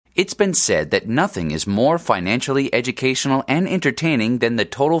It's been said that nothing is more financially educational and entertaining than the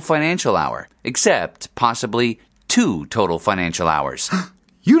Total Financial Hour, except possibly 2 Total Financial Hours.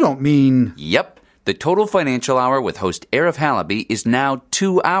 You don't mean... Yep. The Total Financial Hour with host Arif Halaby is now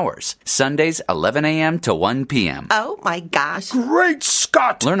 2 hours, Sundays 11 a.m. to 1 p.m. Oh, my gosh. Great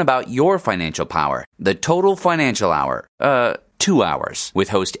Scott! Learn about your financial power. The Total Financial Hour. 2 hours with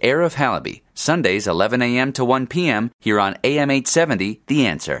host Arif Halaby, Sundays 11 a.m. to 1 p.m. here on AM 870, The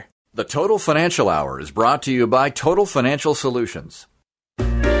Answer. The Total Financial Hour is brought to you by Total Financial Solutions.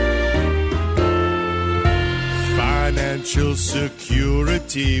 Financial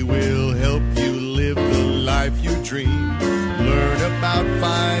security will help you live the life you dream. Learn about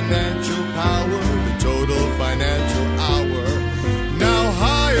financial power, the Total Financial Hour. Now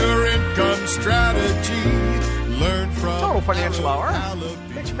higher income strategy. Learn from Total Financial Hour.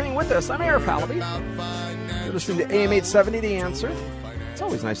 Thanks for being with us. I'm Arif Halaby. You're listening to AM 870, The Answer. It's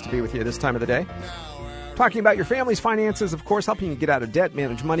always nice to be with you this time of the day. Talking about your family's finances, of course, helping you get out of debt,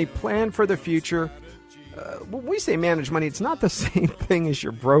 manage money, plan for the future. When we say manage money, it's not the same thing as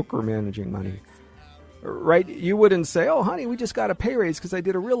your broker managing money, right? You wouldn't say, oh, honey, we just got a pay raise because I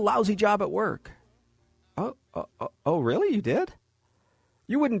did a real lousy job at work. Oh, really? You did?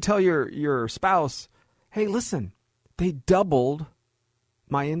 You wouldn't tell your spouse, hey, listen, they doubled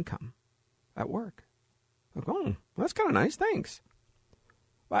my income at work. Like, oh, that's kind of nice. Thanks.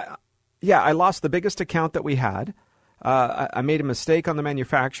 I lost the biggest account that we had. I made a mistake on the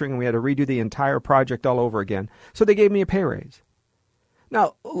manufacturing, and we had to redo the entire project all over again. So they gave me a pay raise.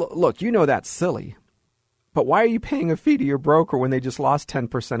 Now, look, you know that's silly. But why are you paying a fee to your broker when they just lost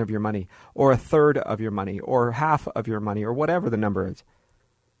 10% of your money, or a third of your money, or half of your money, or whatever the number is?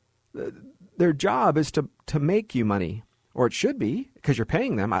 Their job is to make you money, or it should be, because you're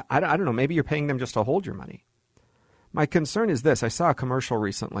paying them. I don't know, maybe you're paying them just to hold your money. My concern is this. I saw a commercial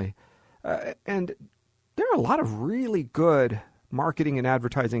recently, and there are a lot of really good marketing and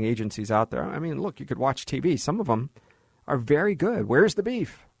advertising agencies out there. I mean, look, you could watch TV. Some of them are very good. Where's the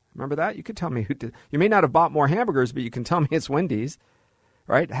beef? Remember that? You could tell me who did. You may not have bought more hamburgers, but you can tell me it's Wendy's,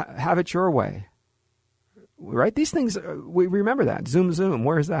 right? Have it your way, right? These things, we remember that. Zoom, zoom.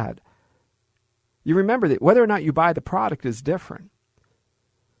 Where's that? You remember that whether or not you buy the product is different.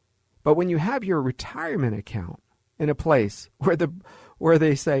 But when you have your retirement account in a place where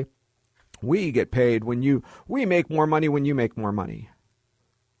they say, we get paid we make more money when you make more money.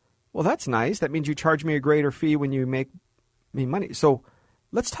 Well, that's nice. That means you charge me a greater fee when you make me money. So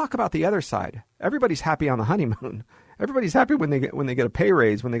let's talk about the other side. Everybody's happy on the honeymoon. Everybody's happy when they get a pay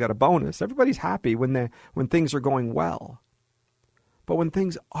raise, when they got a bonus. Everybody's happy when things are going well. But when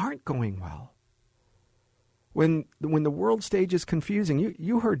things aren't going well, when the world stage is confusing,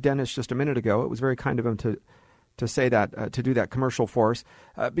 you heard Dennis just a minute ago. It was very kind of him to say that, to do that commercial for us,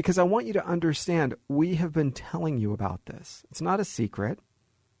 because I want you to understand we have been telling you about this. It's not a secret.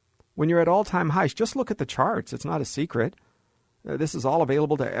 When you're at all-time highs, just look at the charts. It's not a secret. This is all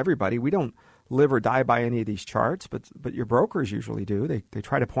available to everybody. We don't live or die by any of these charts, but your brokers usually do. They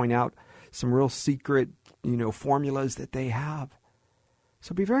try to point out some real secret, formulas that they have.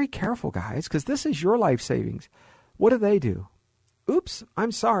 So be very careful, guys, because this is your life savings. What do? Oops,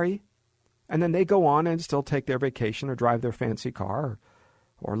 I'm sorry. And then they go on and still take their vacation or drive their fancy car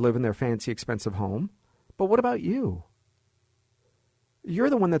or live in their fancy, expensive home. But what about you? You're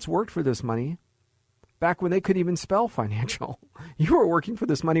the one that's worked for this money back when they couldn't even spell financial. You were working for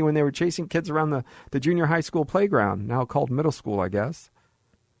this money when they were chasing kids around the junior high school playground, now called middle school, I guess.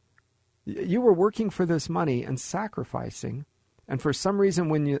 You were working for this money and sacrificing. And for some reason,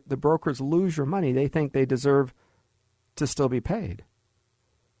 when the brokers lose your money, they think they deserve to still be paid.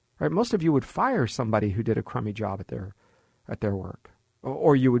 Right? Most of you would fire somebody who did a crummy job at their work.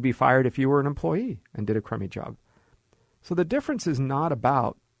 Or you would be fired if you were an employee and did a crummy job. So the difference is not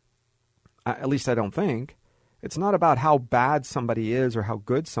about, at least I don't think, it's not about how bad somebody is or how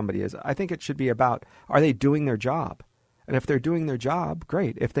good somebody is. I think it should be about, are they doing their job? And if they're doing their job,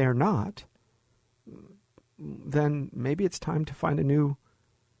 great. If they're not, then maybe it's time to find a new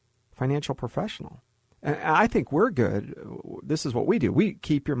financial professional. And I think we're good. This is what we do. We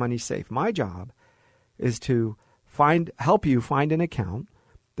keep your money safe. My job is to help you find an account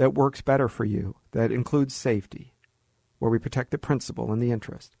that works better for you, that includes safety, where we protect the principal and the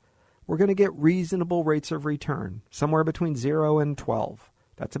interest. We're going to get reasonable rates of return, somewhere between 0 and 12.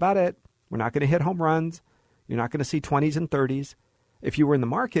 That's about it. We're not going to hit home runs. You're not going to see 20s and 30s. If you were in the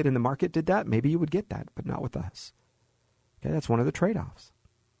market and the market did that, maybe you would get that, but not with us. Okay, that's one of the trade-offs.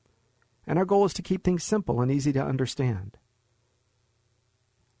 And our goal is to keep things simple and easy to understand.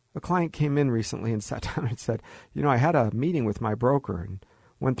 A client came in recently and sat down and said, I had a meeting with my broker, and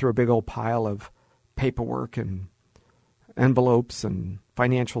went through a big old pile of paperwork and envelopes and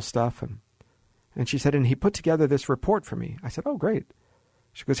financial stuff. And she said, and he put together this report for me. I said, oh, great.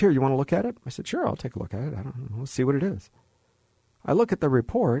 She goes, here, you want to look at it? I said, sure, I'll take a look at it. I don't know. Let's see what it is. I look at the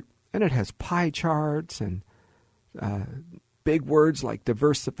report, and it has pie charts and big words like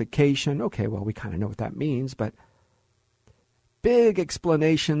diversification. Okay, well, we kind of know what that means, but big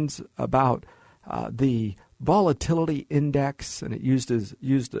explanations about the volatility index, and it used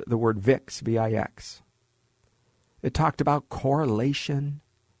the word VIX, V-I-X. It talked about correlation,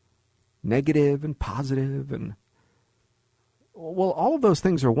 negative and positive, and well, all of those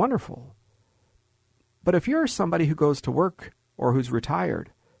things are wonderful. But if you're somebody who goes to work or who's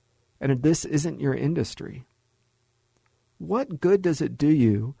retired, and this isn't your industry, what good does it do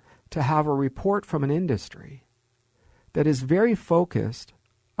you to have a report from an industry that is very focused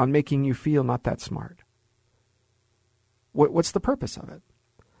on making you feel not that smart? What's the purpose of it?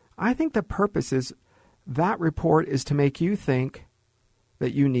 I think the purpose is that report is to make you think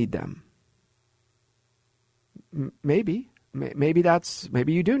that you need them. Maybe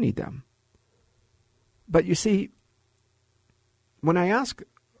you do need them. But you see, when I asked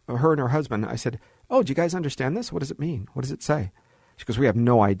her and her husband, I said, oh, do you guys understand this? What does it mean? What does it say? She goes, we have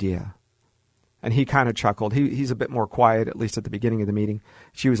no idea. And he kind of chuckled. He's a bit more quiet, at least at the beginning of the meeting.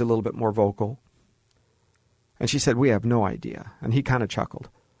 She was a little bit more vocal. And she said, we have no idea. And he kind of chuckled.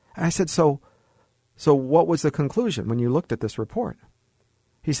 And I said, so what was the conclusion when you looked at this report?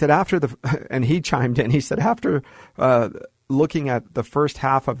 He said, and he chimed in, he said, after looking at the first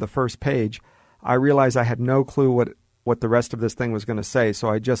half of the first page, I realized I had no clue what the rest of this thing was going to say. So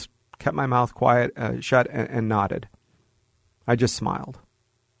I just kept my mouth shut and nodded. I just smiled.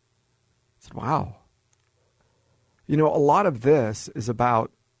 I said, wow. You know, a lot of this is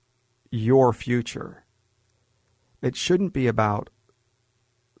about your future. It shouldn't be about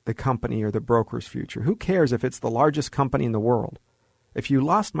the company or the broker's future. Who cares if it's the largest company in the world? If you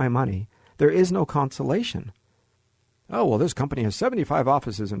lost my money, there is no consolation. Oh, well, this company has 75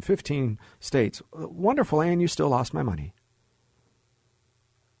 offices in 15 states. Wonderful, and you still lost my money.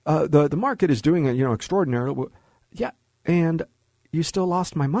 The market is doing it, extraordinarily. Yeah, and you still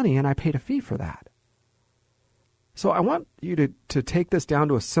lost my money, and I paid a fee for that. So I want you to take this down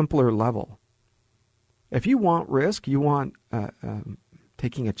to a simpler level. If you want risk, you want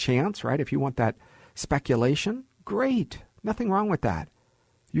taking a chance, right? If you want that speculation, great. Nothing wrong with that.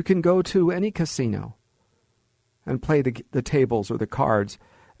 You can go to any casino and play the tables or the cards.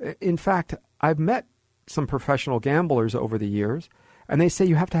 In fact, I've met some professional gamblers over the years, and they say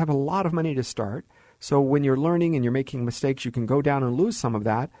you have to have a lot of money to start. So when you're learning and you're making mistakes, you can go down and lose some of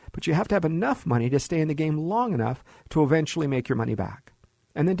that, but you have to have enough money to stay in the game long enough to eventually make your money back,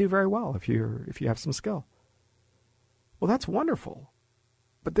 and then do very well if you have some skill. Well, that's wonderful.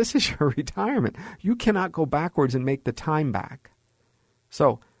 But this is your retirement. You cannot go backwards and make the time back.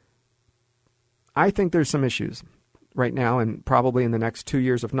 So I think there's some issues right now and probably in the next 2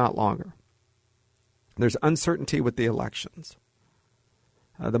 years, if not longer. There's uncertainty with the elections.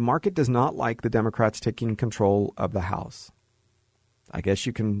 The market does not like the Democrats taking control of the House. I guess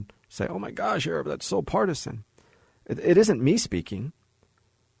you can say, oh my gosh, Arab, that's so partisan. It isn't me speaking.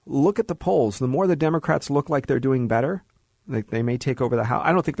 Look at the polls. The more the Democrats look like they're doing better, they may take over the House.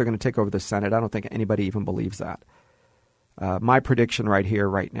 I don't think they're going to take over the Senate. I don't think anybody even believes that. My prediction right here,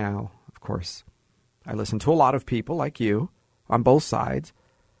 right now, of course, I listen to a lot of people like you on both sides.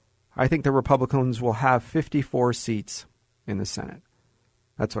 I think the Republicans will have 54 seats in the Senate.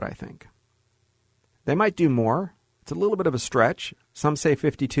 That's what I think. They might do more. It's a little bit of a stretch. Some say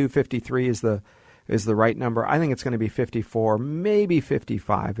 52, 53 is the right number. I think it's going to be 54, maybe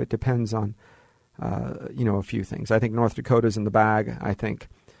 55. It depends on a few things. I think North Dakota's in the bag. I think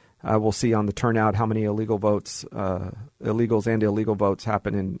we'll see on the turnout how many illegals and illegal votes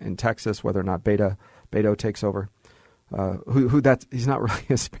happen in Texas, whether or not Beto takes over. He's not really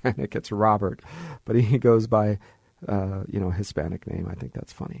Hispanic. It's Robert, but he goes by Hispanic name. I think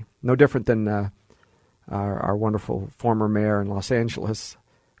that's funny. No different than our wonderful former mayor in Los Angeles,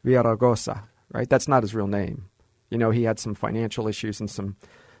 Villaraigosa. Right? That's not his real name. He had some financial issues and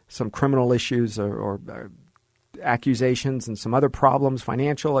some criminal issues or accusations and some other problems,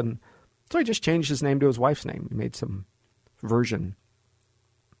 financial, and so he just changed his name to his wife's name. He made some version,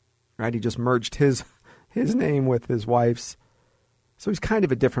 right? He just merged his name with his wife's, so he's kind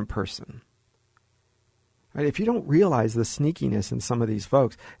of a different person, right? If you don't realize the sneakiness in some of these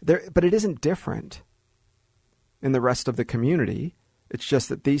folks, but it isn't different in the rest of the community. It's just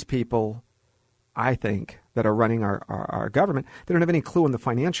that these people, I think, that are running our government, they don't have any clue in the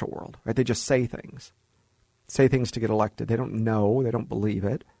financial world, right? They just say things. say things to get elected. They don't know. They don't believe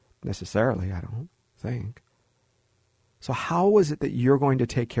it necessarily, I don't think. So how is it that you're going to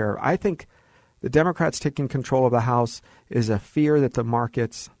take care of? I think the Democrats taking control of the House is a fear that the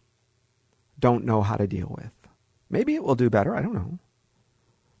markets don't know how to deal with. Maybe it will do better. I don't know.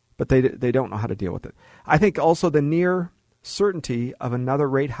 But they don't know how to deal with it. I think also the near certainty of another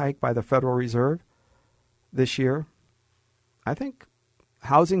rate hike by the Federal Reserve this year, I think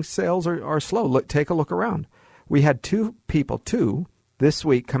housing sales are slow. Take a look around. We had two people this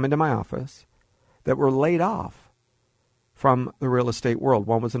week come into my office that were laid off from the real estate world.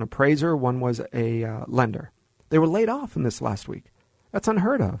 One was an appraiser, one was a lender. They were laid off in this last week. That's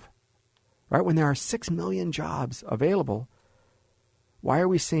unheard of, right? When there are 6 million jobs available, why are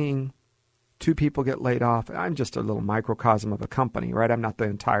we seeing two people get laid off? I'm just a little microcosm of a company, right? I'm not the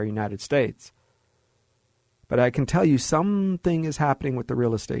entire United States. But I can tell you something is happening with the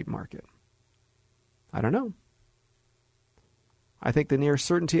real estate market. I don't know. I think the near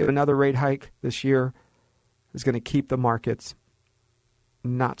certainty of another rate hike this year is going to keep the markets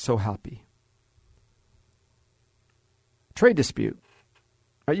not so happy. Trade dispute.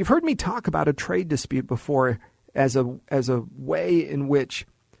 You've heard me talk about a trade dispute before as a way in which,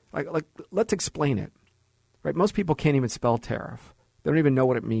 like let's explain it. Right? Most people can't even spell tariff. They don't even know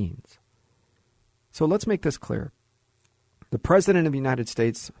what it means. So let's make this clear. The President of the United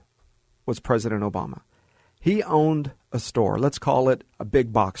States was President Obama. He owned a store. Let's call it a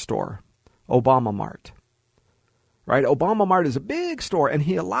big box store, Obama Mart. Right? Obama Mart is a big store, and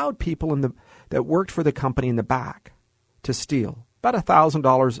he allowed people that worked for the company in the back to steal about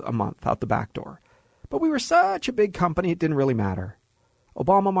 $1,000 a month out the back door. But we were such a big company, it didn't really matter.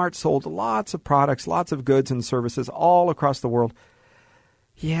 Obama Mart sold lots of products, lots of goods and services all across the world.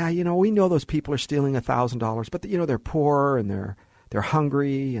 Yeah, we know those people are stealing $1,000, but they're poor and they're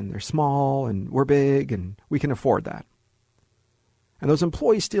hungry and they're small and we're big and we can afford that. And those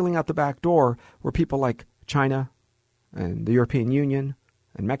employees stealing out the back door were people like China and the European Union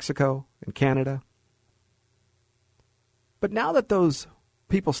and Mexico and Canada. But now that those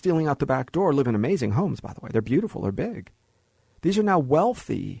people stealing out the back door live in amazing homes, by the way, they're beautiful, they're big. These are now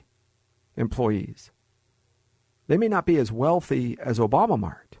wealthy employees. They may not be as wealthy as Obama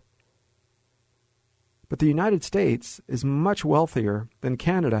Mart, but the United States is much wealthier than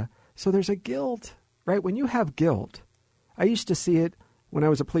Canada, so there's a guilt, right? When you have guilt, I used to see it when I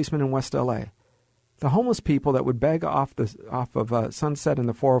was a policeman in West L.A. The homeless people that would beg off of Sunset and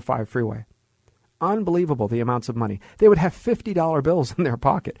the 405 freeway. Unbelievable, the amounts of money. They would have $50 bills in their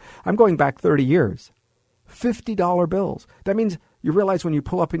pocket. I'm going back 30 years. $50 bills. That means you realize when you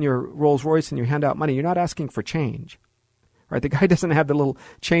pull up in your Rolls Royce and you hand out money, you're not asking for change. Right? The guy doesn't have the little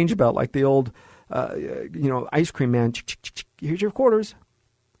change belt like the old ice cream man. Here's your quarters.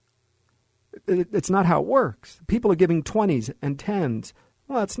 It's not how it works. People are giving 20s and 10s.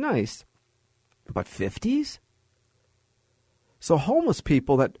 Well, that's nice. But 50s? So homeless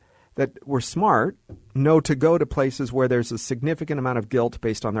people that were smart know to go to places where there's a significant amount of guilt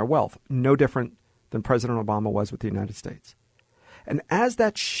based on their wealth. No different than President Obama was with the United States. And as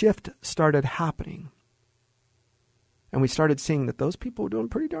that shift started happening, and we started seeing that those people were doing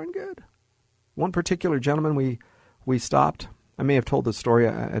pretty darn good. One particular gentleman we stopped. I may have told this story.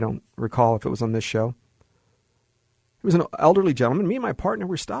 I don't recall if it was on this show. He was an elderly gentleman. Me and my partner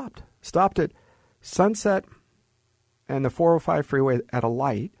were stopped. Stopped at Sunset and the 405 freeway at a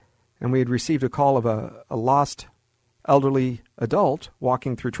light. And we had received a call of a lost elderly adult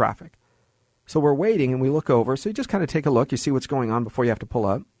walking through traffic. So we're waiting and we look over. So you just kind of take a look. You see what's going on before you have to pull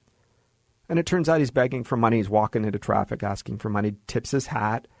up. And it turns out he's begging for money. He's walking into traffic asking for money. Tips his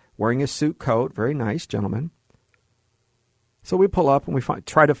hat, wearing his suit coat. Very nice gentleman. So we pull up and we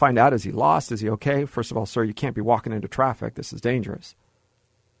try to find out, is he lost? Is he okay? First of all, sir, you can't be walking into traffic. This is dangerous.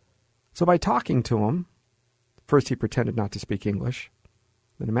 So by talking to him, first he pretended not to speak English.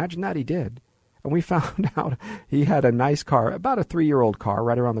 Then imagine that he did. And we found out he had a nice car, about a 3-year-old car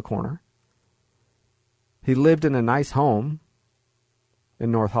right around the corner. He lived in a nice home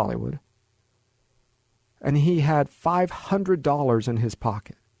in North Hollywood. And he had $500 in his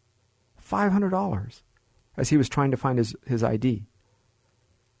pocket. $500 as he was trying to find his ID.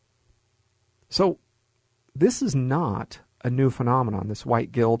 So this is not a new phenomenon, this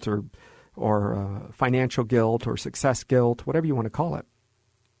white guilt or financial guilt or success guilt, whatever you want to call it.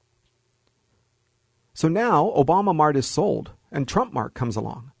 So now Obama Mart is sold and Trump Mart comes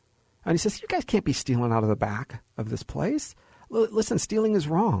along. And he says, you guys can't be stealing out of the back of this place. Listen, stealing is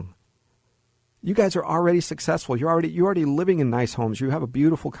wrong. You guys are already successful. You're already living in nice homes. You have a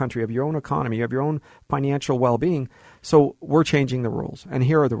beautiful country. You have your own economy. You have your own financial well-being. So we're changing the rules. And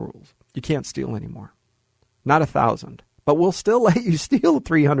here are the rules. You can't steal anymore. not $1,000, but we'll still let you steal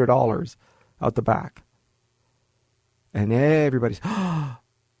 $300 out the back. And everybody's, oh,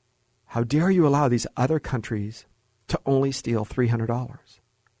 how dare you allow these other countries to only steal $300?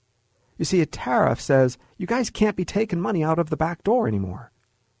 You see, a tariff says you guys can't be taking money out of the back door anymore.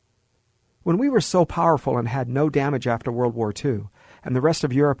 When we were so powerful and had no damage after World War II, and the rest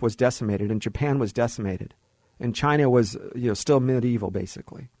of Europe was decimated, and Japan was decimated, and China was still medieval,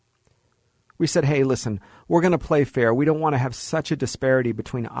 basically, we said, hey, listen, we're going to play fair. We don't want to have such a disparity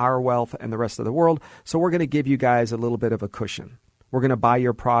between our wealth and the rest of the world, so we're going to give you guys a little bit of a cushion. We're going to buy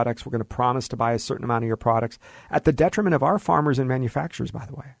your products. We're going to promise to buy a certain amount of your products at the detriment of our farmers and manufacturers, by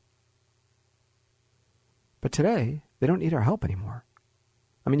the way. But today, they don't need our help anymore.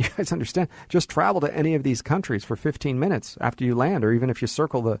 I mean, you guys understand, just travel to any of these countries for 15 minutes after you land, or even if you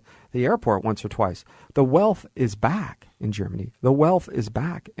circle the airport once or twice. The wealth is back in Germany. The wealth is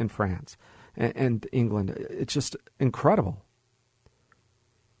back in France and England. It's just incredible.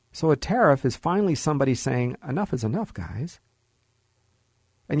 So a tariff is finally somebody saying, enough is enough, guys.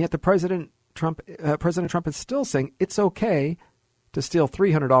 And yet the President Trump is still saying it's okay to steal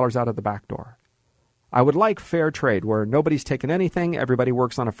 $300 out of the back door. I would like fair trade where nobody's taking anything, everybody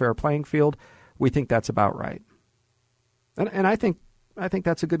works on a fair playing field. We think that's about right. And I think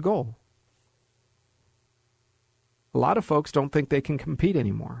that's a good goal. A lot of folks don't think they can compete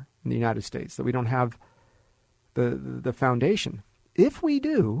anymore in the United States, that we don't have the foundation. If we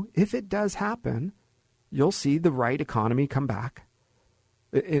do, if it does happen, you'll see the right economy come back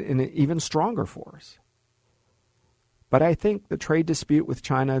in an even stronger force. But I think the trade dispute with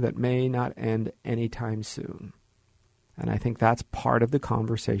China that may not end anytime soon. And I think that's part of the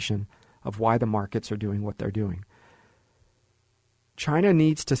conversation of why the markets are doing what they're doing. China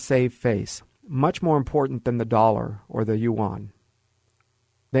needs to save face, much more important than the dollar or the yuan.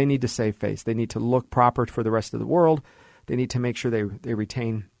 They need to save face. They need to look proper for the rest of the world. They need to make sure they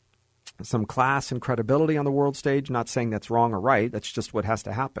retain some class and credibility on the world stage. Not saying that's wrong or right. That's just what has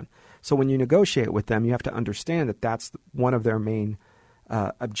to happen. So when you negotiate with them, you have to understand that that's one of their main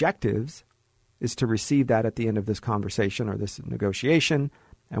objectives, is to receive that at the end of this conversation or this negotiation.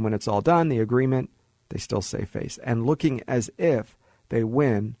 And when it's all done, the agreement, they still save face. And looking as if they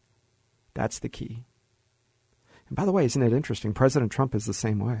win, that's the key. And by the way, isn't it interesting? President Trump is the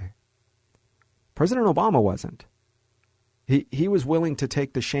same way. President Obama wasn't. He was willing to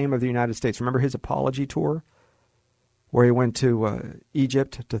take the shame of the United States. Remember his apology tour where he went to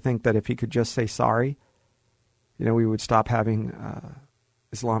Egypt to think that if he could just say sorry, we would stop having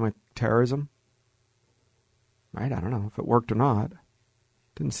Islamic terrorism? Right? I don't know if it worked or not.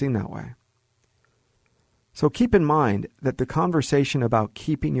 Didn't seem that way. So keep in mind that the conversation about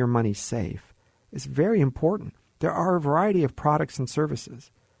keeping your money safe is very important. There are a variety of products and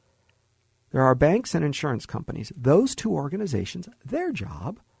services. There are banks and insurance companies. Those two organizations, their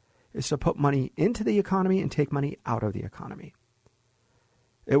job is to put money into the economy and take money out of the economy.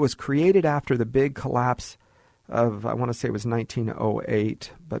 It was created after the big collapse of, I want to say it was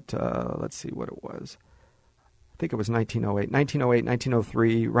 1908, but let's see what it was. I think it was 1908,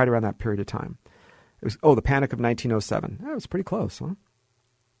 1903, right around that period of time. It was, the Panic of 1907. That was pretty close, huh?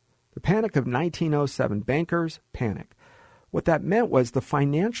 The Panic of 1907, bankers' panic. What that meant was the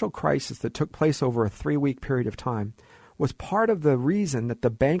financial crisis that took place over a 3-week period of time was part of the reason that the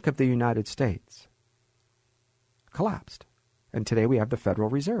Bank of the United States collapsed. And today we have the Federal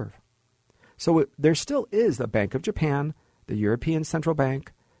Reserve. So there still is the Bank of Japan, the European Central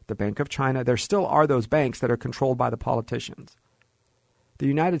Bank, the Bank of China. There still are those banks that are controlled by the politicians. The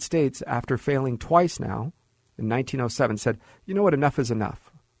United States, after failing twice now, in 1907, said, you know what, enough is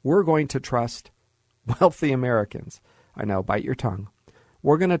enough. We're going to trust wealthy Americans. I know, bite your tongue.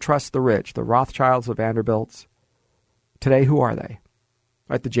 We're going to trust the rich, the Rothschilds, the Vanderbilts. Today, who are they?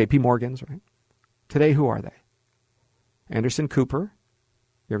 Right, the J.P. Morgans, right? Today, who are they? Anderson Cooper.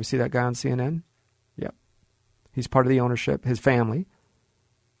 You ever see that guy on CNN? Yep. He's part of the ownership. His family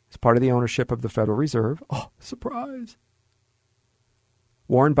is part of the ownership of the Federal Reserve. Oh, surprise.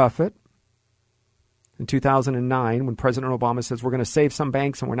 Warren Buffett. In 2009, when President Obama says we're going to save some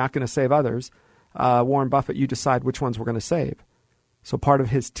banks and we're not going to save others, Warren Buffett, you decide which ones we're going to save. So part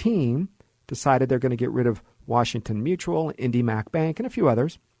of his team decided they're going to get rid of Washington Mutual, IndyMac Bank, and a few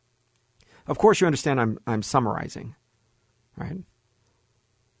others. Of course, you understand I'm summarizing, right?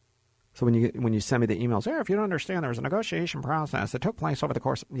 So when you send me the emails, if you don't understand, there was a negotiation process that took place over the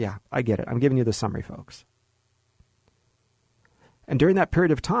course. Yeah, I get it. I'm giving you the summary, folks. And during that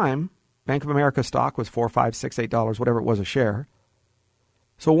period of time, Bank of America stock was $4, $5, $6, $8, whatever it was a share.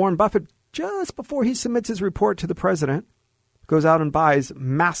 So Warren Buffett, just before he submits his report to the president, goes out and buys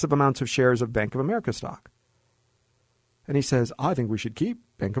massive amounts of shares of Bank of America stock. And he says, I think we should keep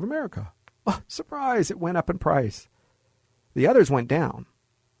Bank of America. Oh, surprise, it went up in price. The others went down.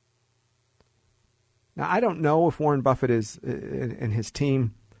 Now, I don't know if Warren Buffett and his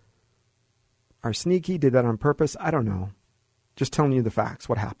team are sneaky, did that on purpose. I don't know. Just telling you the facts,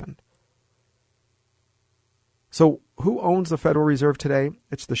 what happened. So who owns the Federal Reserve today?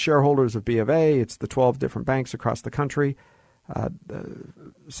 It's the shareholders of B of A. It's the 12 different banks across the country, the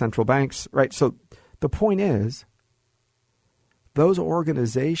central banks, right? So the point is, those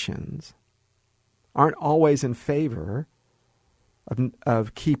organizations aren't always in favor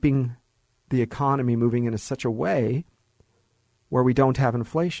of keeping the economy moving in such a way where we don't have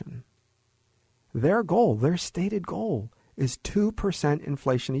inflation. Their goal, their stated goal, is 2%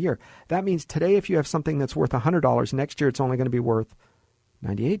 inflation a year. That means today if you have something that's worth $100, next year it's only going to be worth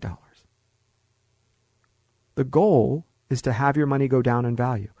 $98. The goal is to have your money go down in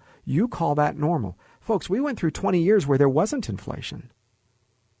value. You call that normal. Folks, we went through 20 years where there wasn't inflation.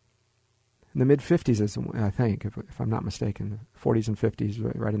 In the mid-50s, I think, if I'm not mistaken, 40s and 50s,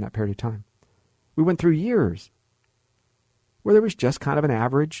 right in that period of time. We went through years where there was just kind of an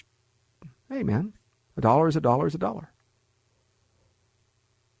average, hey man, $1 is $1 is $1.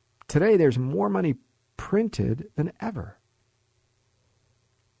 Today, there's more money printed than ever.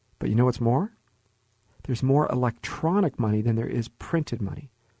 But you know what's more? There's more electronic money than there is printed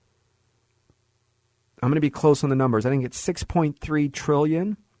money. I'm going to be close on the numbers. I think it's $6.3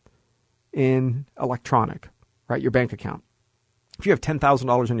 trillion in electronic, right? Your bank account. If you have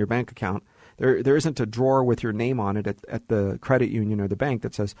 $10,000 in your bank account, there isn't a drawer with your name on it at the credit union or the bank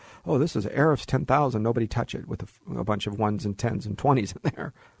that says, oh, this is Arif's 10,000. Nobody touch it with a bunch of ones and tens and 20s in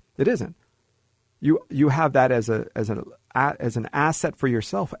there. It isn't. You have that as an asset for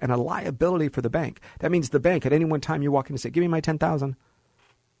yourself and a liability for the bank. That means the bank, at any one time you walk in and say, give me my 10,000.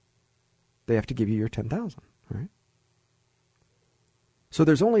 They have to give you your 10,000, right? So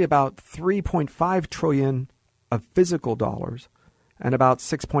there's only about 3.5 trillion of physical dollars and about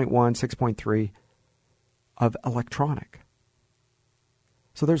 6.1, 6.3 of electronic.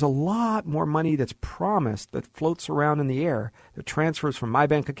 So there's a lot more money that's promised that floats around in the air that transfers from my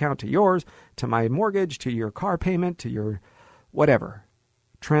bank account to yours, to my mortgage, to your car payment, to your whatever,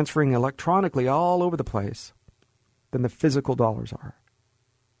 transferring electronically all over the place than the physical dollars are.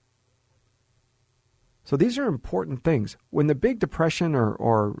 So these are important things. When the Big Depression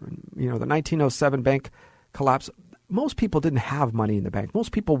or the 1907 bank collapse, most people didn't have money in the bank.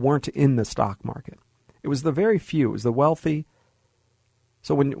 Most people weren't in the stock market. It was the very few. It was the wealthy.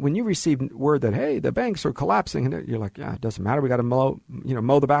 So when you receive word that, hey, the banks are collapsing, and you're like, yeah, it doesn't matter. We got to mow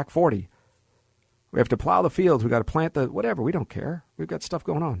the back 40. We have to plow the fields. We got to plant the whatever. We don't care. We've got stuff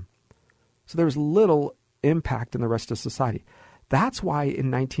going on. So there was little impact in the rest of society. That's why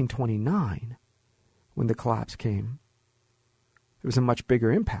in 1929, when the collapse came, it was a much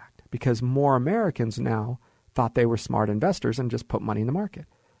bigger impact because more Americans now thought they were smart investors and just put money in the market.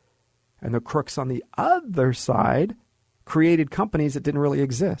 And the crooks on the other side created companies that didn't really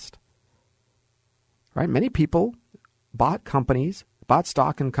exist. Right? Many people bought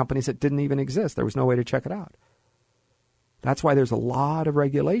stock in companies that didn't even exist. There was no way to check it out. That's why there's a lot of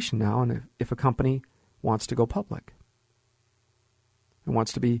regulation now, and if a company wants to go public and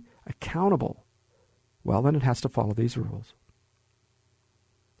wants to be accountable, well, then it has to follow these rules.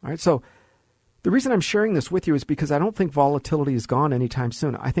 All right, so the reason I'm sharing this with you is because I don't think volatility is gone anytime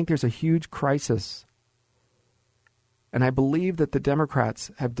soon. I think there's a huge crisis. And I believe that the Democrats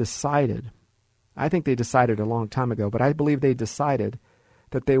have decided, I think they decided a long time ago, but I believe they decided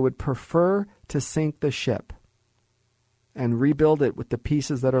that they would prefer to sink the ship and rebuild it with the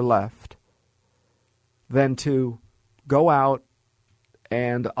pieces that are left than to go out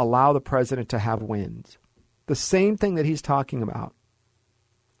and allow the president to have wins. The same thing that he's talking about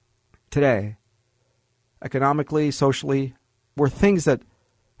today, economically, socially, were things that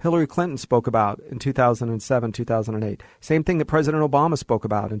Hillary Clinton spoke about in 2007, 2008. Same thing that President Obama spoke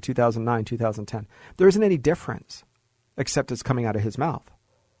about in 2009, 2010. There isn't any difference, except it's coming out of his mouth.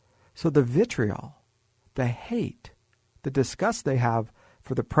 So the vitriol, the hate, the disgust they have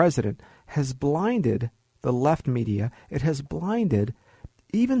for the president has blinded the left media. It has blinded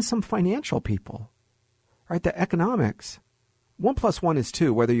even some financial people, right? The economics. 1 + 1 is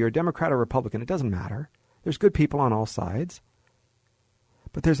 2, whether you're a Democrat or Republican, it doesn't matter. There's good people on all sides.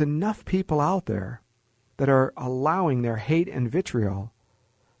 But there's enough people out there that are allowing their hate and vitriol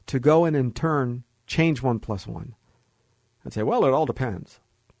to go in turn change 1 + 1 and say, well, it all depends.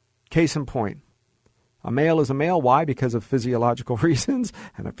 Case in point, a male is a male. Why? Because of physiological reasons.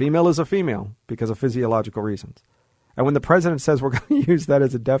 And a female is a female because of physiological reasons. And when the president says we're going to use that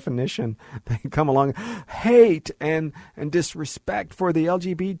as a definition, they come along, hate and disrespect for the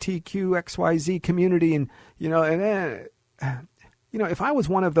LGBTQ XYZ community. And, if I was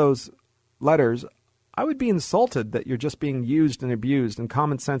one of those letters, I would be insulted that you're just being used and abused and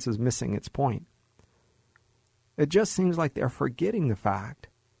common sense is missing its point. It just seems like they're forgetting the fact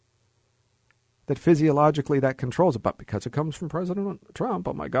that physiologically that controls it. But because it comes from President Trump,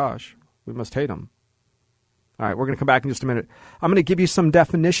 oh my gosh, we must hate him. All right, we're going to come back in just a minute. I'm going to give you some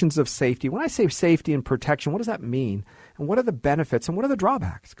definitions of safety. When I say safety and protection, what does that mean? And what are the benefits and what are the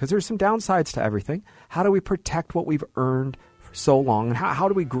drawbacks? Because there's some downsides to everything. How do we protect what we've earned for so long? And how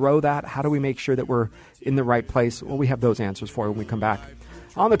do we grow that? How do we make sure that we're in the right place? Well, we have those answers for you when we come back.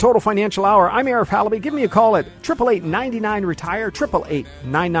 On the Total Financial Hour, I'm Arif Halaby. Give me a call at 888-99-RETIRE,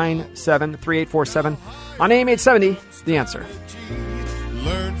 888-997-3847. On AM 870, The Answer.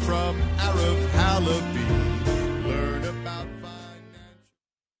 Learn from Arif Halaby.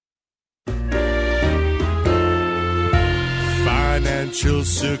 Financial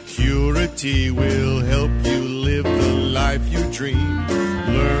security will help you live the life you dream.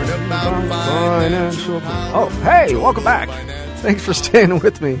 Learn about financial power. Oh, hey, welcome back. Thanks for staying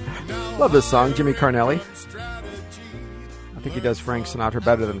with me. Love this song, Jimmy Carnelli. I think he does Frank Sinatra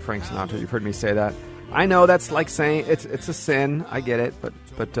better than Frank Sinatra. You've heard me say that. I know that's like saying it's a sin. I get it,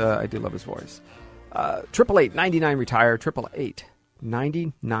 but I do love his voice. 888-99-RETIRE,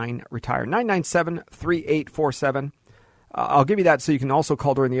 888-99-RETIRE, 997-3847. I'll give you that so you can also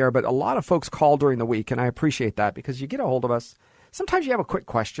call during the air, but a lot of folks call during the week, and I appreciate that because you get a hold of us. Sometimes you have a quick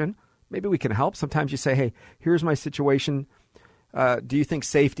question. Maybe we can help. Sometimes you say, hey, here's my situation. Do you think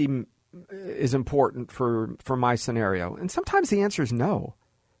safety is important for my scenario? And sometimes the answer is no.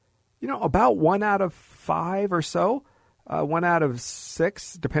 About 1 out of 5 or so, 1 out of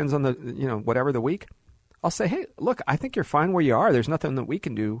 6, depends on the, whatever the week. I'll say, hey, look, I think you're fine where you are. There's nothing that we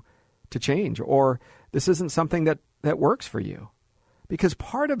can do to change, or this isn't something that works for you. Because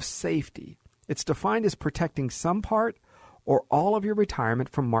part of safety, it's defined as protecting some part or all of your retirement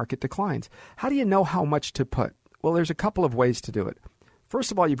from market declines. How do you know how much to put? Well, there's a couple of ways to do it.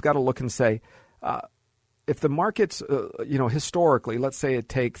 First of all, you've got to look and say, if the market's, historically, let's say it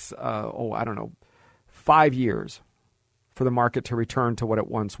takes, 5 years for the market to return to what it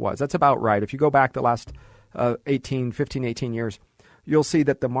once was. That's about right. If you go back the last 18 years, you'll see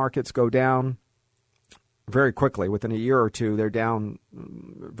that the markets go down very quickly. Within a year or two, they're down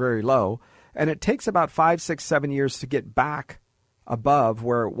very low. And it takes about 5, 6, 7 years to get back above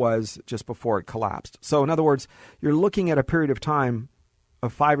where it was just before it collapsed. So in other words, you're looking at a period of time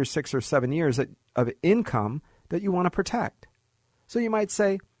of 5 or 6 or 7 years of income that you want to protect. So you might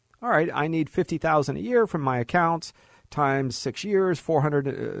say, all right, I need $50,000 a year from my accounts times 6 years,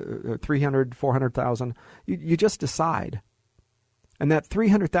 300, 400,000. You just decide. And that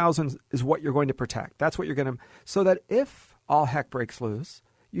 300,000 is what you're going to protect. That's what you're going to, so that if all heck breaks loose,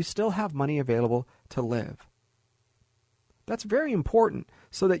 you still have money available to live. That's very important,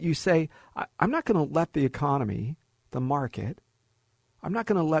 so that you say, I'm not going to let the economy, the market, I'm not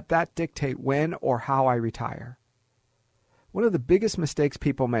going to let that dictate when or how I retire. One of the biggest mistakes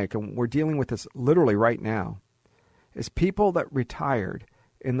people make, and we're dealing with this literally right now, is people that retired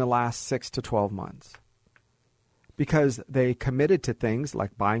in the last 6 to 12 months. Because they committed to things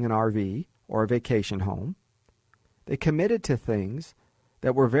like buying an RV or a vacation home. They committed to things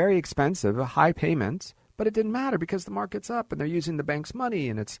that were very expensive, high payments, but it didn't matter because the market's up and they're using the bank's money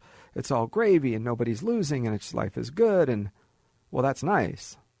and it's all gravy and nobody's losing and its life is good. And, well, that's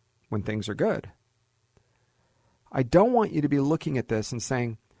nice when things are good. I don't want you to be looking at this and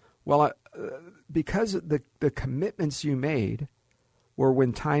saying, well, because the commitments you made were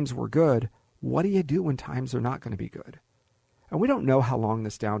when times were good, what do you do when times are not going to be good? And we don't know how long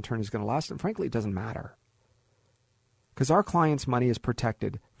this downturn is going to last, and frankly, it doesn't matter. Because our clients' money is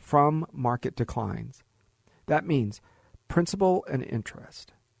protected from market declines. That means principal and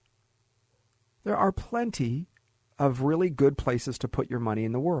interest. There are plenty of really good places to put your money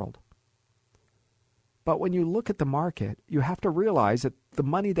in the world. But when you look at the market, you have to realize that the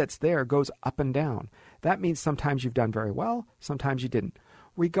money that's there goes up and down. That means sometimes you've done very well, sometimes you didn't.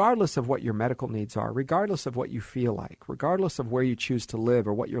 Regardless of what your medical needs are, regardless of what you feel like, regardless of where you choose to live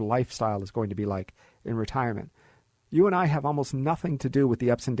or what your lifestyle is going to be like in retirement, you and I have almost nothing to do with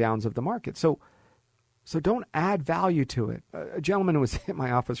the ups and downs of the market. So don't add value to it. A gentleman was in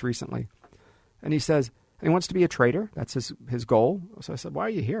my office recently, and he says, and he wants to be a trader. That's his goal. So I said, why are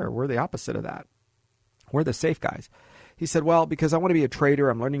you here? We're the opposite of that. We're the safe guys. He said, well, because I want to be a trader.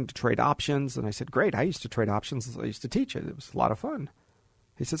 I'm learning to trade options. And I said, great. I used to trade options. I used to teach it. It was a lot of fun.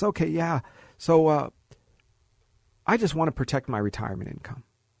 He says, okay, yeah. So I just want to protect my retirement income.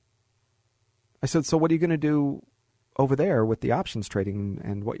 I said, so what are you going to do over there with the options trading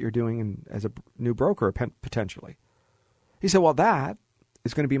and what you're doing as a new broker potentially? He said, well, that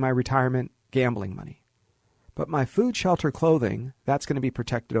is going to be my retirement gambling money. But my food, shelter, clothing, that's going to be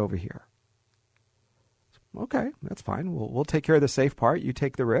protected over here. Okay, that's fine. We'll take care of the safe part. You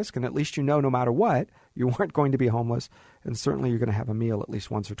take the risk, and at least you know no matter what, you weren't going to be homeless, and certainly you're going to have a meal at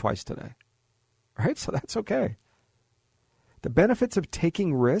least once or twice today. Right? So that's okay. The benefits of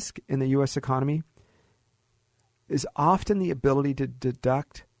taking risk in the U.S. economy is often the ability to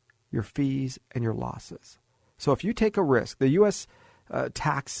deduct your fees and your losses. So if you take a risk, the U.S.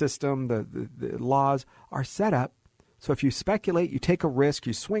 Tax system, the laws are set up so if you speculate, you take a risk,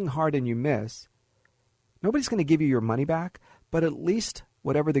 you swing hard and you miss, nobody's going to give you your money back, but at least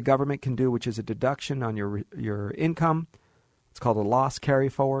whatever the government can do, which is a deduction on your income, it's called a loss carry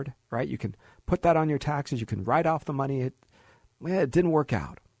forward, right? You can put that on your taxes. You can write off the money. It didn't work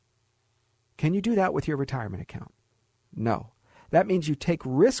out. Can you do that with your retirement account? No. That means you take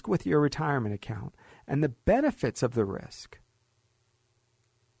risk with your retirement account, and the benefits of the risk,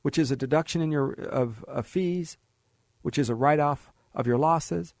 which is a deduction of fees, which is a write-off of your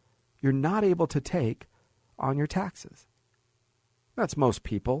losses, you're not able to take on your taxes. That's most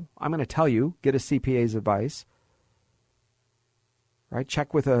people. I'm going to tell you, get a CPA's advice. Right?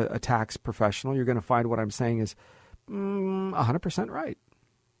 Check with a tax professional. You're going to find what I'm saying is 100% right.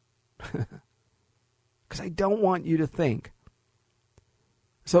 Because I don't want you to think.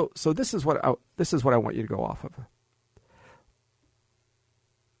 So this is what I want you to go off of.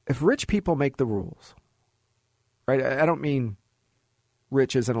 If rich people make the rules, right? I don't mean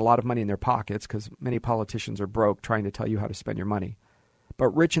rich as in a lot of money in their pockets, because many politicians are broke trying to tell you how to spend your money, but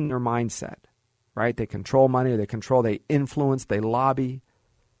rich in their mindset, right? They control money, they influence, they lobby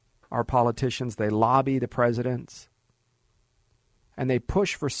our politicians, they lobby the presidents, and they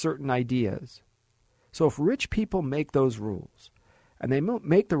push for certain ideas. So if rich people make those rules, and they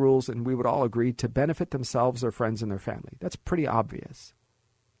make the rules, and we would all agree, to benefit themselves, their friends, and their family, that's pretty obvious.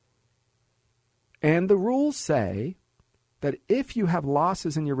 And the rules say that if you have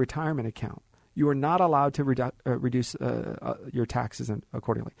losses in your retirement account, you are not allowed to reduce your taxes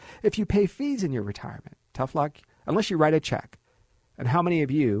accordingly. If you pay fees in your retirement, tough luck, unless you write a check. And how many of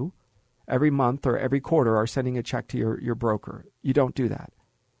you every month or every quarter are sending a check to your broker? You don't do that.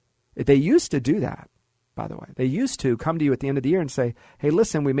 They used to do that, by the way. They used to come to you at the end of the year and say, hey,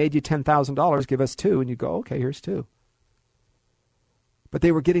 listen, we made you $10,000, give us $2,000. And you go, okay, here's $2,000. But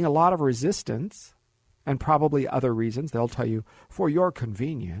they were getting a lot of resistance and probably other reasons. They'll tell you, for your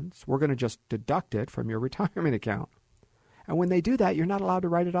convenience, we're going to just deduct it from your retirement account. And when they do that, you're not allowed to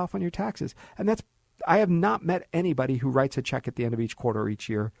write it off on your taxes. And I have not met anybody who writes a check at the end of each quarter or each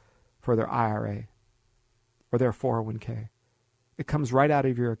year for their IRA or their 401k. It comes right out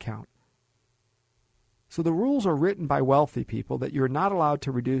of your account. So the rules are written by wealthy people that you're not allowed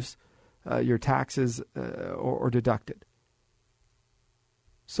to reduce your taxes or deduct it.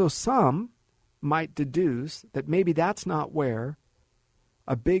 So some might deduce that maybe that's not where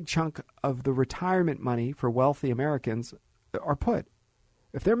a big chunk of the retirement money for wealthy Americans are put.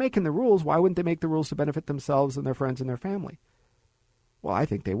 If they're making the rules, why wouldn't they make the rules to benefit themselves and their friends and their family? Well, I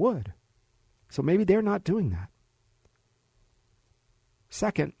think they would. So maybe they're not doing that.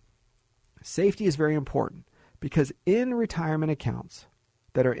 Second, safety is very important because in retirement accounts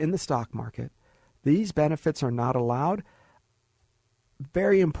that are in the stock market, these benefits are not allowed.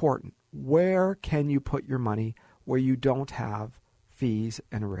 Very important. Where can you put your money where you don't have fees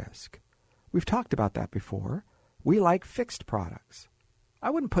and risk? We've talked about that before. We like fixed products.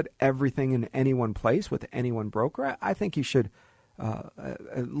 I wouldn't put everything in any one place with any one broker. I think you should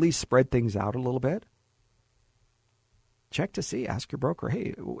at least spread things out a little bit. Check to see. Ask your broker,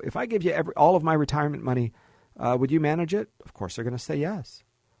 hey, if I give you all of my retirement money, would you manage it? Of course, they're going to say yes.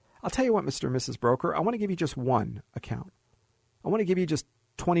 I'll tell you what, Mr. and Mrs. Broker, I want to give you just one account. I want to give you just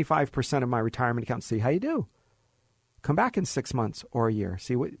 25% of my retirement account. See how you do. Come back in 6 months or a year.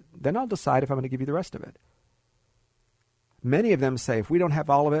 Then I'll decide if I'm going to give you the rest of it. Many of them say, if we don't have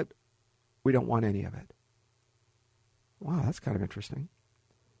all of it, we don't want any of it. Wow, that's kind of interesting.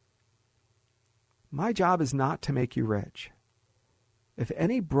 My job is not to make you rich. If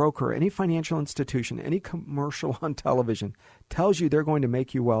any broker, any financial institution, any commercial on television tells you they're going to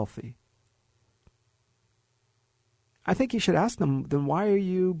make you wealthy, I think you should ask them, then why are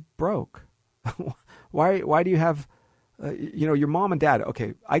you broke? Why do you have, your mom and dad?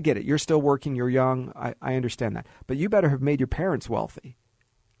 Okay, I get it. You're still working. You're young. I understand that. But you better have made your parents wealthy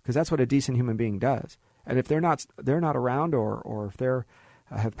because that's what a decent human being does. And if they're not around or if they're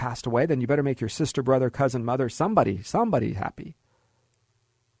have passed away, then you better make your sister, brother, cousin, mother, somebody happy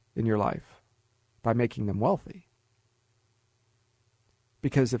in your life by making them wealthy.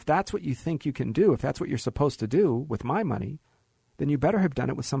 Because if that's what you think you can do, if that's what you're supposed to do with my money, then you better have done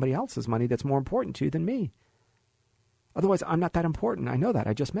it with somebody else's money that's more important to you than me. Otherwise, I'm not that important. I know that.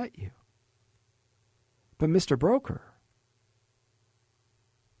 I just met you. But Mr. Broker,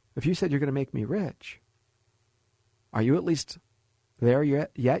 if you said you're going to make me rich, are you at least there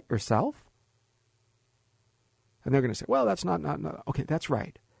yet yourself? And they're going to say, well, that's not. Okay, that's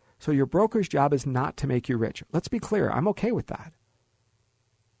right. So your broker's job is not to make you rich. Let's be clear. I'm okay with that.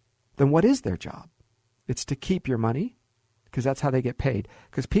 Then what is their job? It's to keep your money, because that's how they get paid.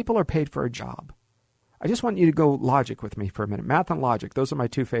 Because people are paid for a job. I just want you to go logic with me for a minute. Math and logic, those are my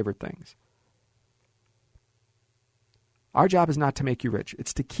two favorite things. Our job is not to make you rich.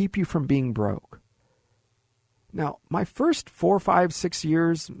 It's to keep you from being broke. Now, my first 4, 5, 6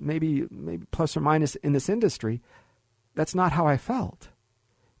 years, maybe plus or minus in this industry, that's not how I felt.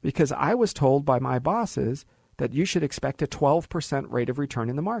 Because I was told by my bosses that you should expect a 12% rate of return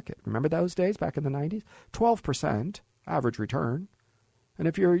in the market. Remember those days back in the 90s? 12% average return. And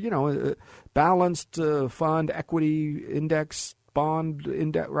if you're, a balanced fund, equity index, bond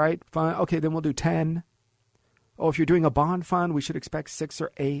index, right? Fund, okay, then we'll do 10. Oh, if you're doing a bond fund, we should expect 6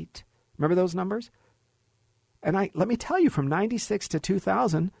 or 8. Remember those numbers? And let me tell you, from 96 to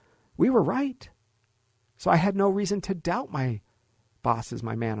 2000, we were right. So I had no reason to doubt my bosses,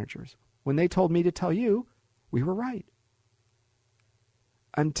 my managers. When they told me to tell you, we were right.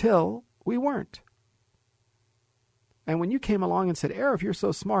 Until we weren't. And when you came along and said, Arif, you're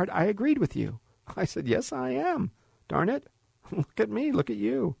so smart, I agreed with you. I said, yes, I am. Darn it. Look at me. Look at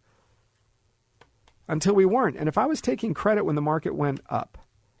you. Until we weren't. And if I was taking credit when the market went up,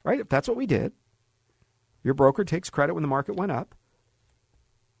 right? If that's what we did, your broker takes credit when the market went up,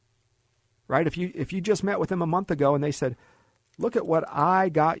 right? If you just met with them a month ago and they said, look at what I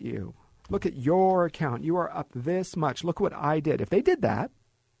got you. Look at your account. You are up this much. Look what I did. If they did that,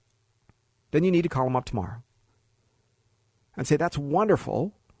 then you need to call them up tomorrow and say, that's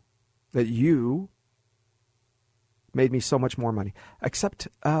wonderful that you made me so much more money. Except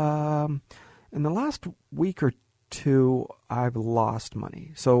in the last week or two, I've lost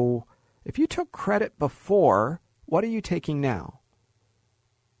money. So if you took credit before, what are you taking now?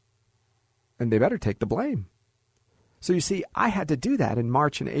 And they better take the blame. So you see, I had to do that in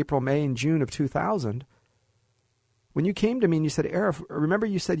March and April, May and June of 2000. When you came to me and you said, Arif, remember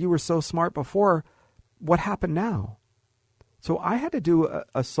you said you were so smart before, what happened now? So I had to do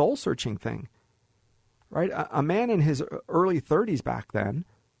a soul-searching thing, right? A man in his early 30s back then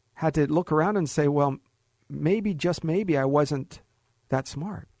had to look around and say, well, maybe, just maybe, I wasn't that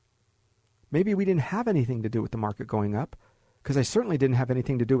smart. Maybe we didn't have anything to do with the market going up, because I certainly didn't have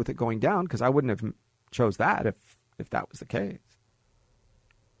anything to do with it going down, because I wouldn't have chose that if that was the case.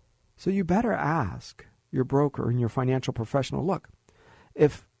 So you better ask your broker and your financial professional, look,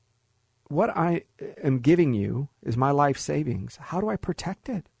 if what I am giving you is my life savings, how do I protect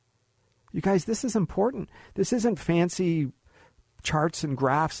it? You guys, this is important. This isn't fancy charts and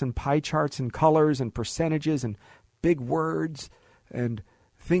graphs and pie charts and colors and percentages and big words and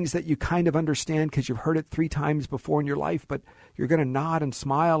things that you kind of understand because you've heard it 3 times before in your life, but you're going to nod and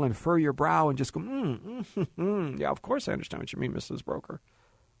smile and furrow your brow and just go, yeah, of course I understand what you mean, Mrs. Broker.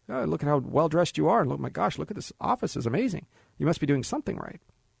 Look at how well-dressed you are. And look, my gosh, look at this office. It's amazing. You must be doing something right.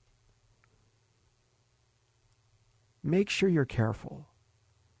 Make sure you're careful,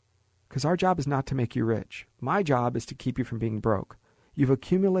 because our job is not to make you rich. My job is to keep you from being broke. You've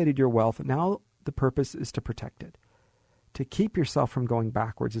accumulated your wealth, and now the purpose is to protect it. To keep yourself from going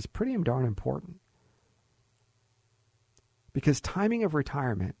backwards is pretty darn important, because timing of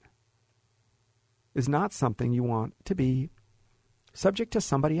retirement is not something you want to be subject to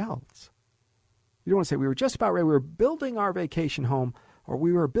somebody else. You don't want to say, we were just about ready, we were building our vacation home, or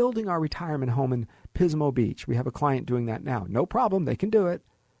we were building our retirement home in Pismo Beach. We have a client doing that now. No problem, they can do it.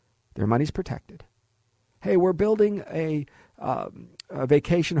 Their money's protected. Hey, we're building a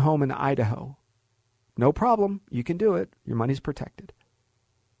vacation home in Idaho. No problem, you can do it. Your money's protected.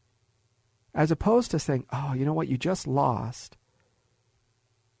 As opposed to saying, oh, you know what, you just lost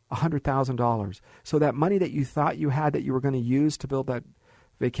 $100,000. So that money that you thought you had that you were going to use to build that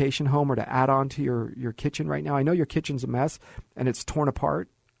vacation home or to add on to your kitchen right now, I know your kitchen's a mess and it's torn apart,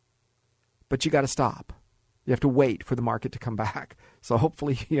 but you got to stop. You have to wait for the market to come back. So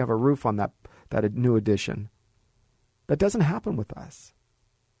hopefully you have a roof on that new addition. That doesn't happen with us.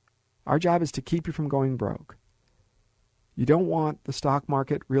 Our job is to keep you from going broke. You don't want the stock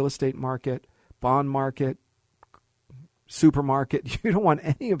market, real estate market, bond market, supermarket. You don't want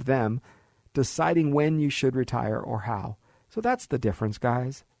any of them deciding when you should retire or how. So that's the difference,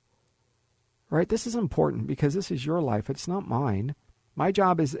 guys. Right? This is important because this is your life. It's not mine. My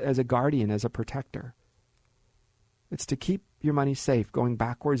job is as a guardian, as a protector. It's to keep your money safe. Going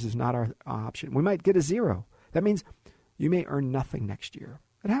backwards is not our option. We might get a zero. That means you may earn nothing next year.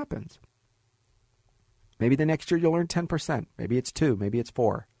 It happens. Maybe the next year you'll earn 10%. Maybe it's 2. Maybe it's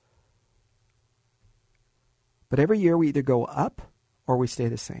 4. But every year we either go up or we stay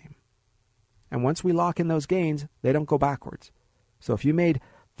the same. And once we lock in those gains, they don't go backwards. So if you made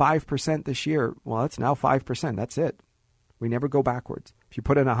 5% this year, well, it's now 5%. That's it. We never go backwards. If you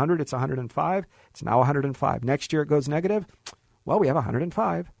put in 100, it's 105. It's now 105. Next year it goes negative. Well, we have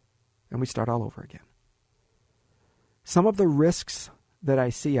 105, and we start all over again. Some of the risks that I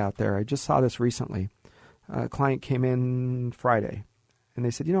see out there, I just saw this recently. A client came in Friday, and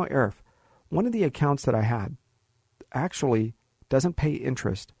they said, Arif, one of the accounts that I had actually doesn't pay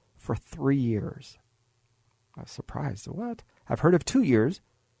interest for 3 years. I was surprised. What? I've heard of 2 years.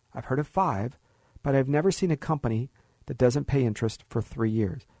 I've heard of 5, but I've never seen a company that doesn't pay interest for 3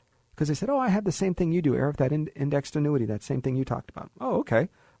 years. Because they said, I had the same thing you do, Arif, that indexed annuity, that same thing you talked about. Oh, okay.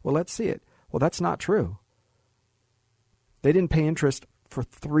 Well, let's see it. Well, that's not true. They didn't pay interest for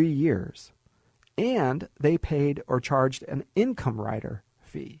 3 years. And they paid or charged an income rider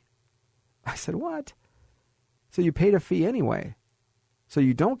fee. I said, what? So you paid a fee anyway. So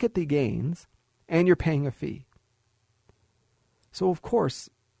you don't get the gains, and you're paying a fee. So, of course,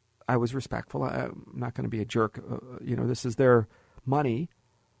 I was respectful. I'm not going to be a jerk. This is their money.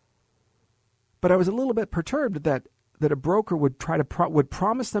 But I was a little bit perturbed that a broker would would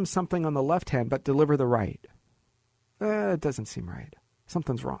promise them something on the left hand but deliver the right. It doesn't seem right.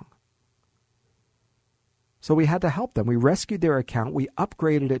 Something's wrong. So we had to help them. We rescued their account. We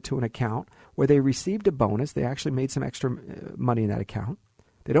upgraded it to an account where they received a bonus. They actually made some extra money in that account.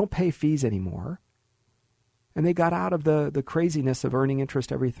 They don't pay fees anymore. And they got out of the craziness of earning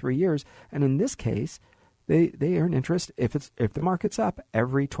interest every 3 years. And in this case, they earn interest if the market's up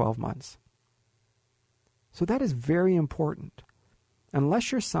every 12 months. So that is very important.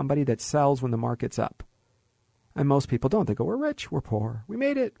 Unless you're somebody that sells when the market's up. And most people don't. They go, we're rich, we're poor, we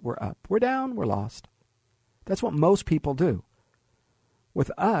made it, we're up, we're down, we're lost. That's what most people do.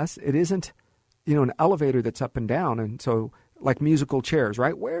 With us, it isn't, an elevator that's up and down. And so like musical chairs,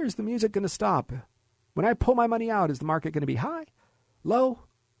 right? Where is the music going to stop? When I pull my money out, is the market going to be high, low,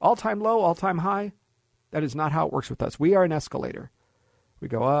 all-time high? That is not how it works with us. We are an escalator. We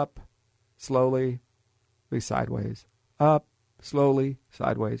go up, slowly, sideways, up, slowly,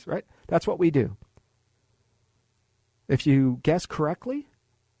 sideways, right? That's what we do. If you guess correctly,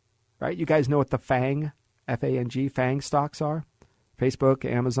 right, you guys know what the FANG, F-A-N-G, FANG stocks are? Facebook,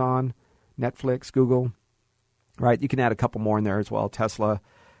 Amazon, Netflix, Google, right? You can add a couple more in there as well. Tesla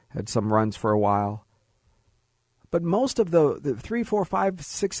had some runs for a while. But most of the 3, 4, 5,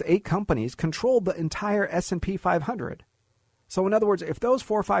 6, 8 companies controlled the entire S&P 500. So in other words, if those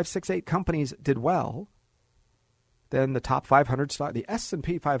 4, 5, 6, 8 companies did well, then the top 500 stock, the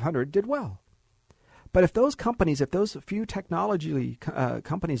S&P 500 did well. But if those few technology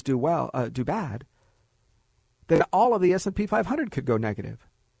companies do bad, then all of the S&P 500 could go negative.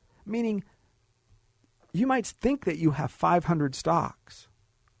 Meaning, you might think that you have 500 stocks,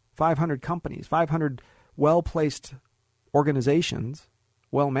 500 companies, 500 well-placed organizations,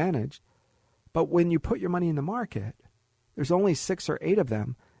 well-managed, but when you put your money in the market, there's only 6 or 8 of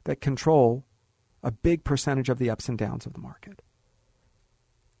them that control a big percentage of the ups and downs of the market.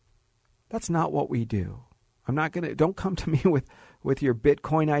 That's not what we do. Don't come to me with your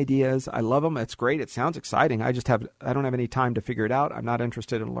Bitcoin ideas. I love them. It's great. It sounds exciting. I don't have any time to figure it out. I'm not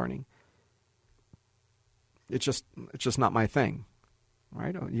interested in learning. It's just not my thing,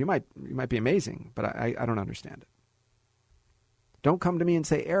 right? You might be amazing, but I don't understand it. Don't come to me and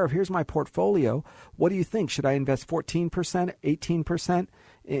say, Arif, here's my portfolio. What do you think? Should I invest 14%, 18%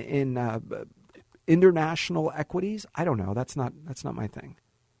 in international equities? I don't know. That's not my thing.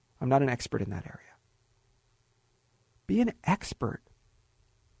 I'm not an expert in that area. Be an expert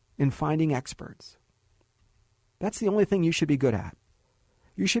in finding experts. That's the only thing you should be good at.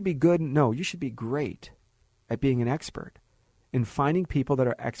 You should be great at being an expert in finding people that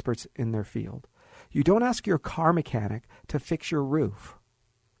are experts in their field. You don't ask your car mechanic to fix your roof.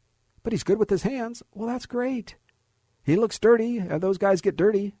 But he's good with his hands. Well, that's great. He looks dirty. Those guys get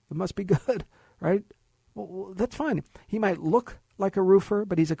dirty. It must be good, right? Well, that's fine. He might look like a roofer,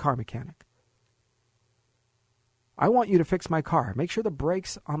 but he's a car mechanic. I want you to fix my car. Make sure the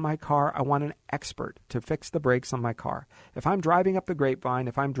brakes on my car, I want an expert to fix the brakes on my car. If I'm driving up the Grapevine,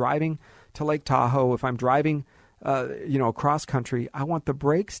 if I'm driving to Lake Tahoe, if I'm driving cross country, I want the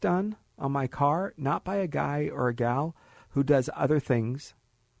brakes done on my car, not by a guy or a gal who does other things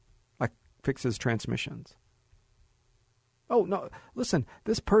like fixes transmissions. Oh, no, listen,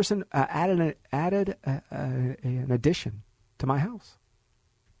 this person added an addition to my house.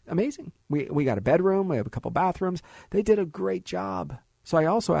 Amazing. We got a bedroom. We have a couple bathrooms. They did a great job. So I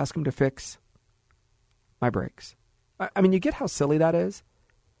also asked them to fix my brakes. I mean, you get how silly that is?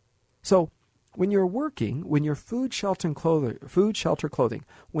 So when you're working, when your food, shelter, clothing,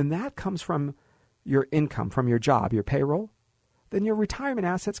 when that comes from your income, from your job, your payroll, then your retirement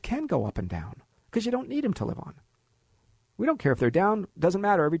assets can go up and down because you don't need them to live on. We don't care if they're down. Doesn't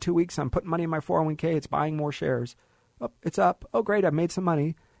matter. Every 2 weeks, I'm putting money in my 401k. It's buying more shares. Oh, it's up. Oh, great. I've made some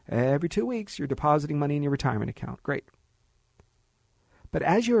money. Every 2 weeks, you're depositing money in your retirement account. Great. But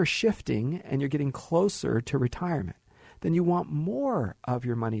as you're shifting and you're getting closer to retirement, then you want more of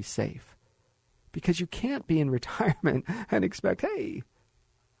your money safe because you can't be in retirement and expect, hey,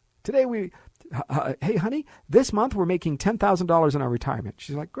 hey, honey, this month we're making $10,000 in our retirement.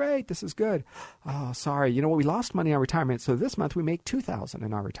 She's like, great, this is good. Oh, sorry. You know what? We lost money on retirement, so this month we make $2,000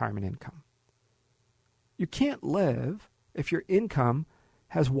 in our retirement income. You can't live if your income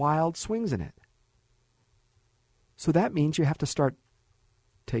has wild swings in it. So that means you have to start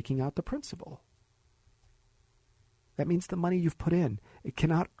taking out the principal. That means the money you've put in, it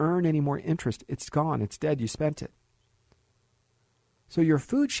cannot earn any more interest. It's gone. It's dead. You spent it. So your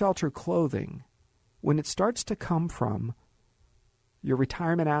food, shelter, clothing, when it starts to come from your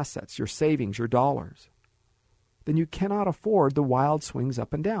retirement assets, your savings, your dollars, then you cannot afford the wild swings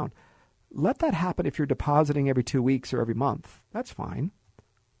up and down. Let that happen if you're depositing every 2 weeks or every month. That's fine.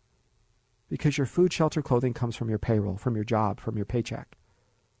 Because your food, shelter, clothing comes from your payroll, from your job, from your paycheck.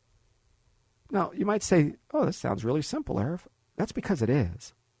 Now, you might say, oh, this sounds really simple, Arif. That's because it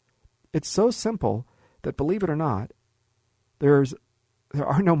is. It's so simple that, believe it or not, there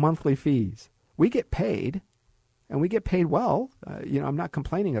are no monthly fees. We get paid, and we get paid well. I'm not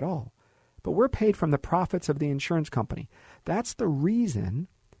complaining at all. But we're paid from the profits of the insurance company. That's the reason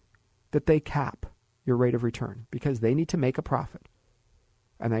that they cap your rate of return, because they need to make a profit.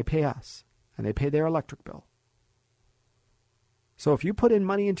 And they pay us, and they pay their electric bill. So if you put in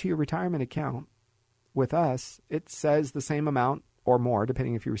money into your retirement account with us, it says the same amount or more,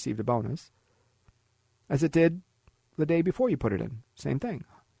 depending if you received a bonus, as it did the day before you put it in. Same thing.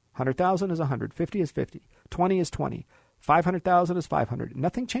 100,000 is 100, 50 is 50, 20 is 20, 500,000 is 500.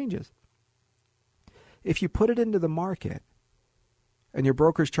 Nothing changes. If you put it into the market and your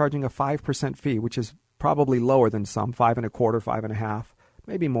broker's charging a 5% fee, which is probably lower than some, 5.25%, 5.5%,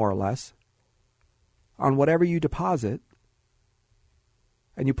 maybe more or less, on whatever you deposit,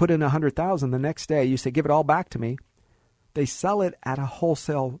 and you put in 100,000, the next day you say, give it all back to me, they sell it at a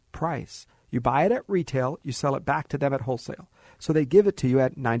wholesale price. You buy it at retail, you sell it back to them at wholesale. So they give it to you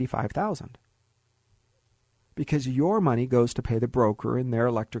at $95,000. Because your money goes to pay the broker and their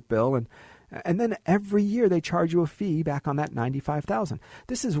electric bill, and then every year they charge you a fee back on that $95,000.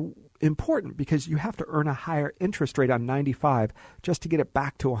 This is important because you have to earn a higher interest rate on 95 just to get it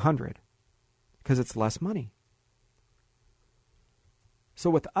back to 100, because it's less money. So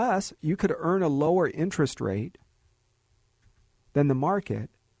with us, you could earn a lower interest rate than the market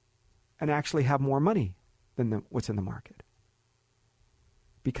and actually have more money than what's in the market,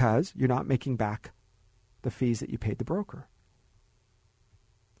 because you're not making back the fees that you paid the broker.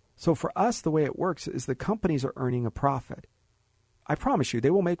 So for us, the way it works is the companies are earning a profit. I promise you, they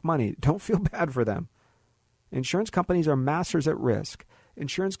will make money. Don't feel bad for them. Insurance companies are masters at risk.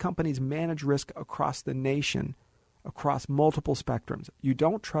 Insurance companies manage risk across the nation, across multiple spectrums. You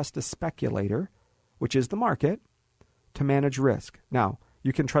don't trust a speculator, which is the market, to manage risk. Now,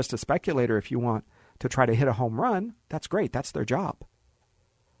 you can trust a speculator if you want to try to hit a home run. That's great. That's their job.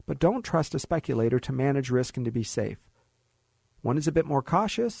 But don't trust a speculator to manage risk and to be safe. One is a bit more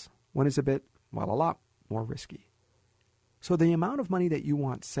cautious. One is a lot more risky. So the amount of money that you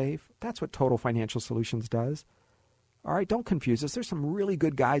want safe, that's what Total Financial Solutions does. All right, don't confuse us. There's some really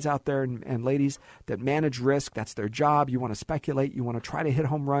good guys out there and ladies that manage risk. That's their job. You want to speculate. You want to try to hit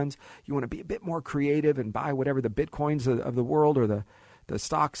home runs. You want to be a bit more creative and buy whatever the Bitcoins of the world or the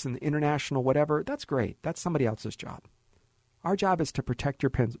stocks and the international whatever. That's great. That's somebody else's job. Our job is to protect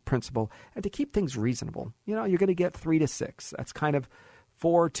your principal and to keep things reasonable. You know, you're going to get 3 to 6. That's kind of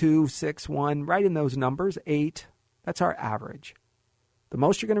 4, 2, 6, 1, right in those numbers, 8. That's our average. The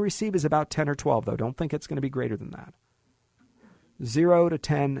most you're going to receive is about 10 or 12, though. Don't think it's going to be greater than that. 0 to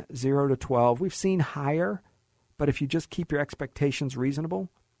 10, 0 to 12. We've seen higher, but if you just keep your expectations reasonable,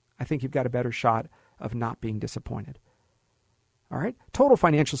 I think you've got a better shot of not being disappointed. All right? Total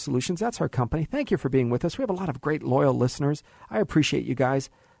Financial Solutions, that's our company. Thank you for being with us. We have a lot of great, loyal listeners. I appreciate you guys.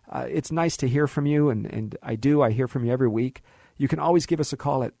 It's nice to hear from you, and I hear from you every week. You can always give us a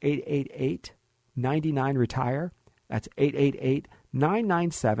call at 888-99-RETIRE. That's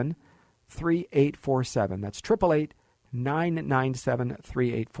 888-997-3847. That's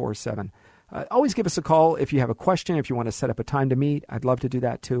 888-997-3847. Always give us a call if you have a question, if you want to set up a time to meet. I'd love to do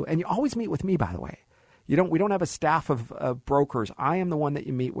that too. And you always meet with me, by the way. We don't have a staff of brokers. I am the one that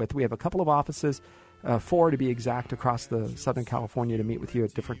you meet with. We have a couple of offices, 4 to be exact, across the Southern California to meet with you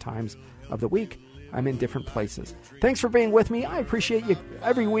at different times of the week. I'm in different places. Thanks for being with me. I appreciate you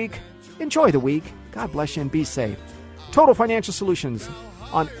every week. Enjoy the week. God bless you and be safe. Total Financial Solutions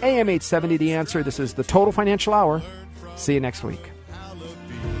on AM 870 The Answer. This is the Total Financial Hour. See you next week.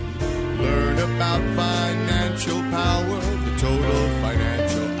 Learn about financial power, the Total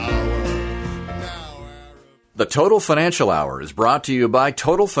Financial Hour. The Total Financial Hour is brought to you by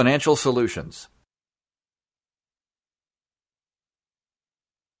Total Financial Solutions.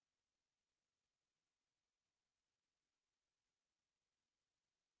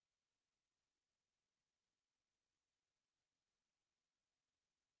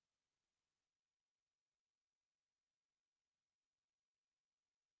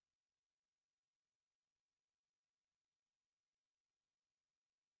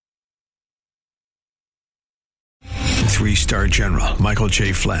 Three-star General Michael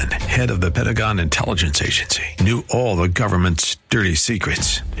J. Flynn, head of the Pentagon Intelligence Agency, knew all the government's dirty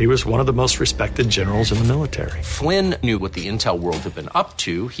secrets. He was one of the most respected generals in the military. Flynn knew what the intel world had been up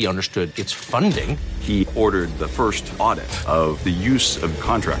to. He understood its funding. He ordered the first audit of the use of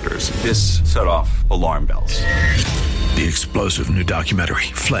contractors. This set off alarm bells. The explosive new documentary,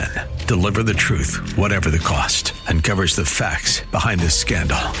 Flynn, Deliver the Truth, Whatever the Cost, uncovers the facts behind this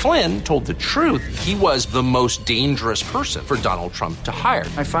scandal. Flynn told the truth. He was the most dangerous person for Donald Trump to hire.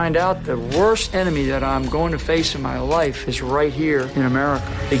 I find out the worst enemy that I'm going to face in my life is right here in America.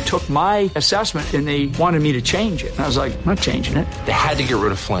 They took my assessment and they wanted me to change it. And I was like, I'm not changing it. They had to get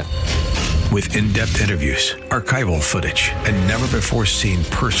rid of Flynn. With in-depth interviews, archival footage, and never-before-seen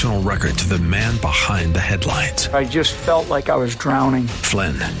personal records of the man behind the headlines. I just felt like I was drowning.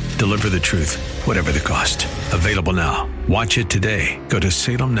 Flynn, Deliver the Truth, Whatever the Cost. Available now. Watch it today. Go to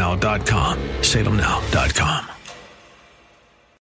salemnow.com. salemnow.com.